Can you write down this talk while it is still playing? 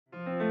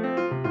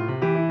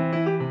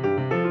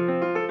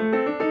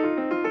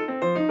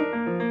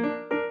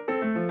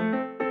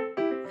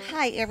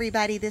Hi,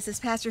 everybody. This is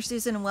Pastor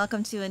Susan, and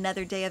welcome to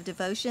another day of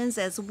devotions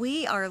as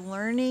we are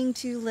learning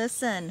to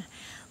listen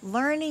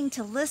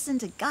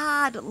to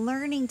God,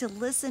 learning to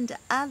listen to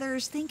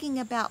others, thinking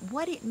about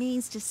what it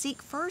means to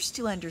seek first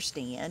to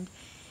understand,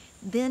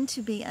 then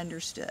to be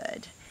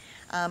understood.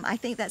 I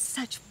think that's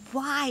such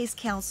wise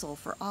counsel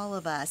for all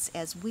of us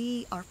as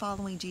we are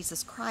following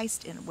Jesus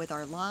Christ with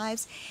our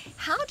lives.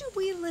 How do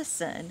we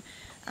listen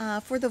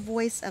for the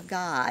voice of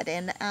God?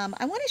 And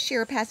I want to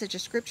share a passage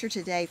of scripture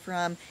today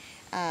from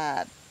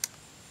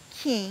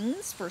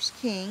First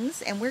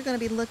Kings, and we're going to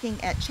be looking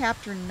at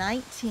chapter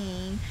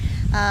 19.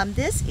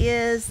 This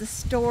is the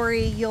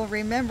story, you'll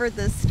remember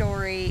the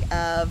story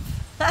of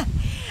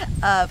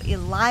of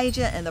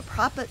Elijah and the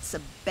prophets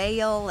of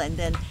Baal, and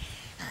then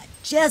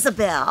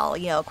Jezebel,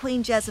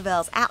 Queen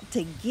Jezebel's out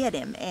to get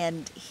him,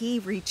 and he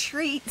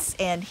retreats,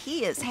 and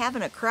he is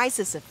having a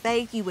crisis of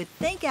faith. You would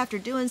think after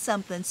doing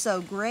something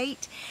so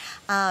great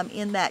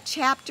in that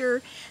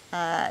chapter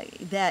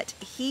that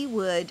he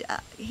would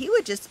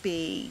just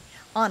be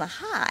on a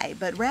high,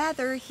 but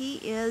rather he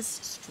is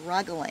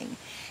struggling.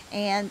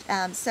 And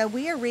so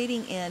we are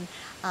reading in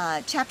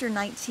chapter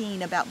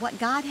 19 about what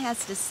God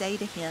has to say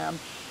to him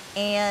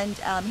and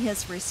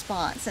his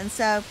response. And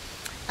so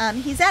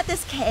he's at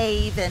this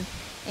cave,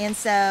 and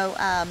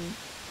so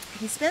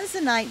he spends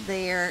the night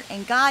there,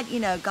 and God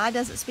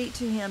doesn't speak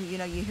to him.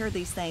 You hear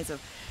these things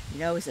of,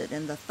 is it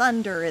in the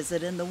thunder? Is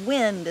it in the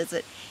wind?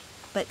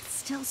 But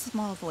still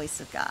small voice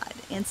of God.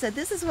 And so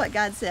this is what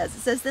God says.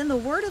 It says, "Then the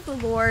word of the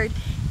Lord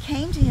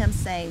came to him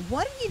saying,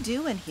 'What are you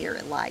doing here,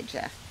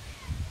 Elijah?'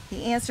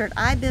 He answered,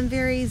 'I've been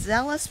very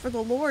zealous for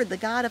the Lord, the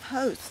God of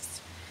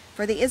hosts.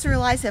 For the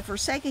Israelites have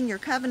forsaken your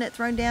covenant,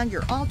 thrown down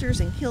your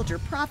altars, and killed your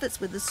prophets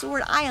with the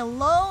sword. I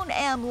alone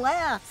am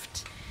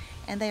left,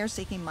 and they are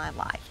seeking my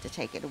life to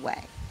take it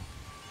away.'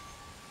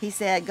 He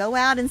said, 'Go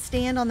out and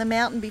stand on the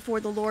mountain before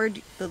the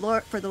Lord,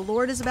 for the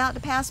Lord is about to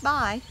pass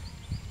by.'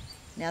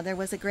 Now there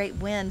was a great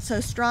wind, so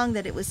strong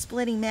that it was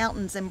splitting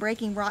mountains and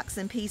breaking rocks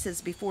in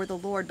pieces before the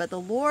Lord. But the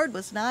Lord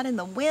was not in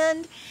the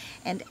wind.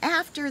 And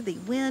after the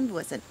wind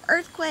was an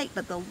earthquake,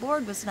 but the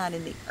Lord was not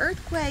in the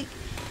earthquake.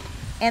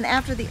 And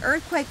after the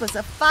earthquake was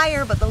a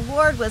fire, but the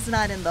Lord was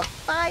not in the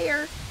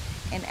fire.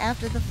 And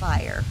after the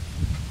fire,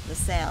 the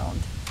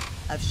sound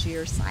of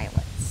sheer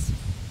silence."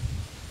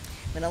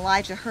 When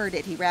Elijah heard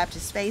it, he wrapped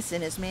his face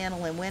in his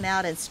mantle and went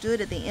out and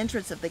stood at the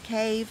entrance of the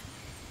cave.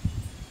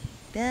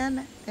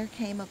 Then there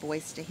came a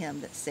voice to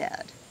him that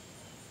said,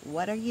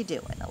 "What are you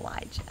doing,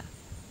 Elijah?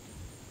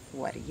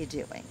 What are you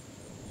doing?"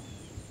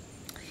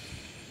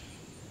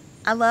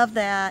 I love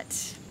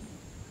that,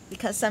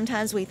 because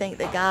sometimes we think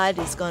that God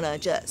is going to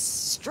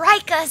just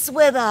strike us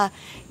with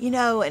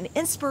an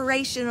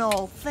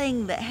inspirational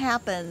thing that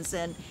happens,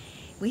 and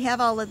we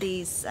have all of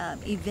these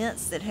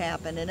events that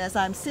happen. And as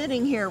I'm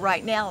sitting here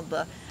right now,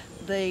 the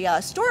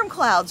storm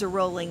clouds are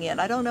rolling in.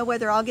 I don't know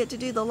whether I'll get to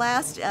do the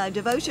last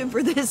devotion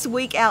for this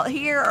week out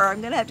here, or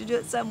I'm going to have to do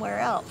it somewhere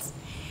else.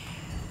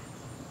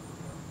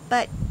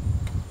 But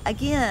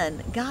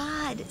again,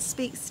 God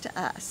speaks to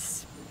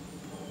us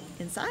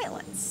in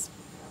silence.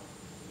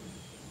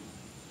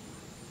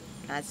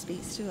 God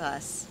speaks to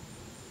us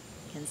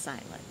in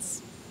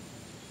silence.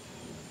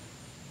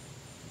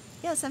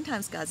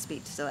 Sometimes God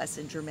speaks to us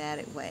in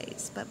dramatic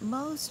ways, but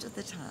most of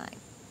the time,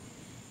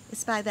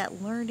 it's by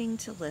that learning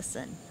to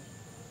listen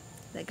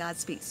that God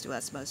speaks to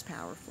us most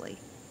powerfully.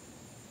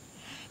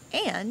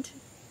 And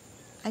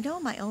I know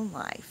in my own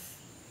life,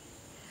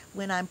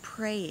 when I'm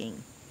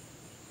praying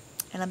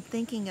and I'm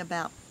thinking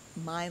about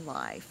my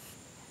life,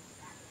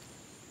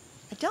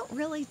 I don't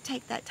really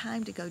take that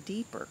time to go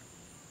deeper.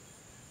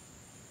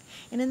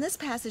 And in this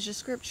passage of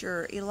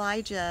scripture,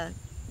 Elijah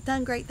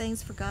done great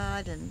things for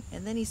God, and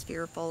then he's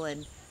fearful,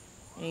 and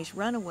he's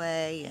run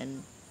away,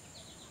 and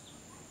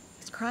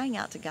he's crying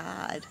out to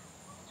God.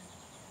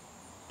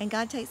 And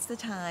God takes the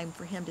time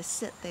for him to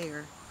sit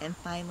there and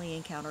finally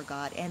encounter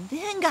God. And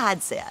then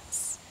God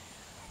says,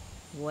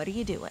 "What are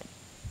you doing?"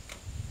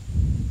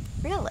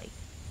 Really?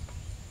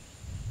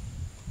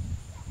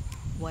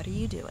 What are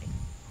you doing?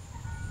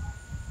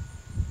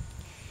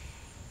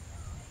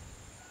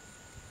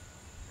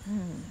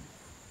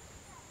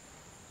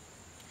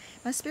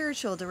 My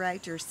spiritual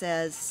director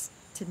says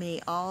to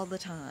me all the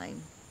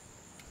time,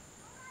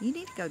 "You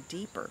need to go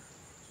deeper.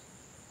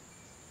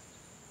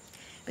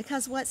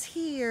 Because what's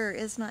here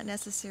is not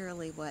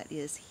necessarily what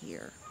is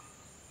here."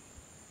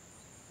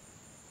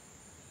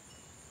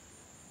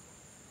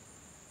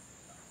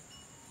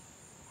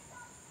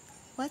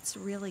 What's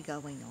really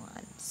going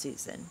on,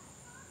 Susan?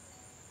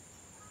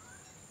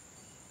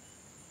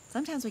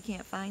 Sometimes we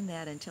can't find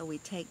that until we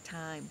take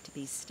time to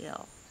be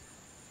still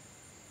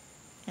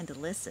and to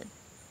listen.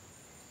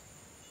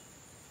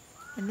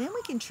 And then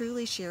we can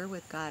truly share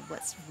with God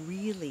what's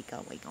really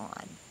going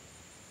on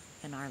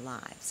in our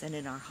lives and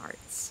in our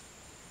hearts.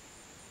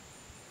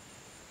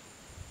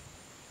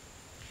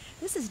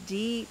 This is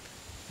deep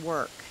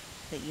work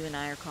that you and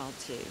I are called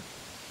to,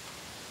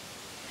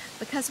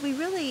 because we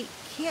really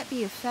can't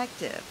be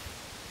effective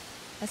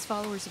as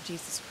followers of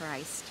Jesus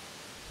Christ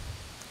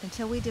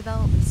until we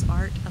develop this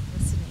art of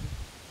listening.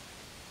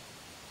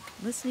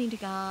 Listening to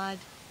God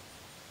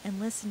and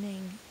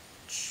listening,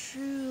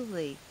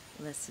 truly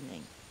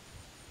listening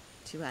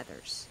to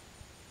others.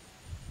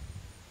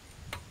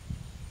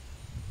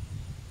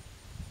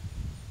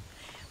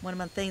 One of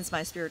the things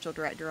my spiritual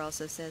director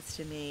also says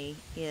to me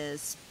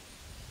is,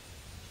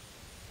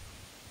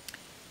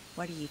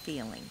 what are you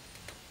feeling?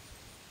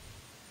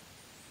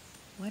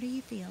 What are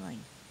you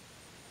feeling?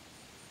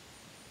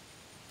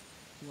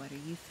 What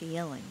are you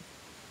feeling?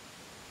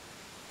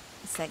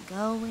 It's that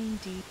going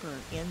deeper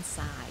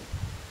inside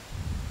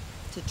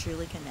to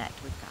truly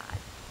connect with God.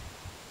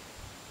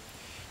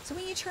 So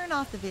when you turn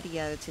off the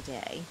video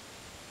today,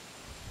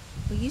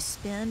 will you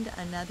spend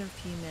another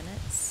few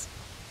minutes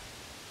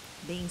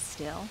being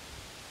still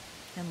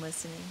and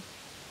listening?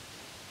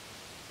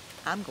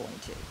 I'm going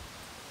to.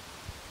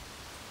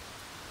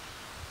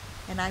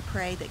 And I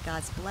pray that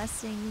God's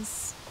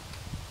blessings,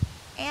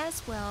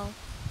 as well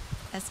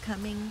as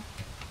coming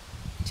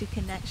to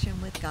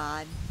connection with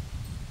God,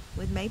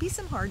 with maybe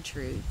some hard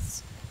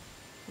truths,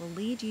 will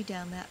lead you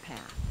down that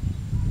path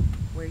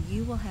where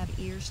you will have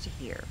ears to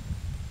hear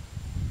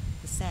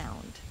the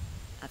sound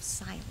of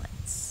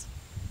silence,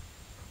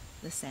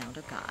 the sound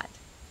of God.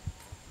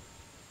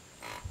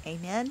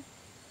 Amen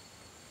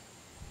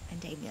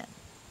and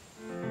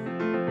amen.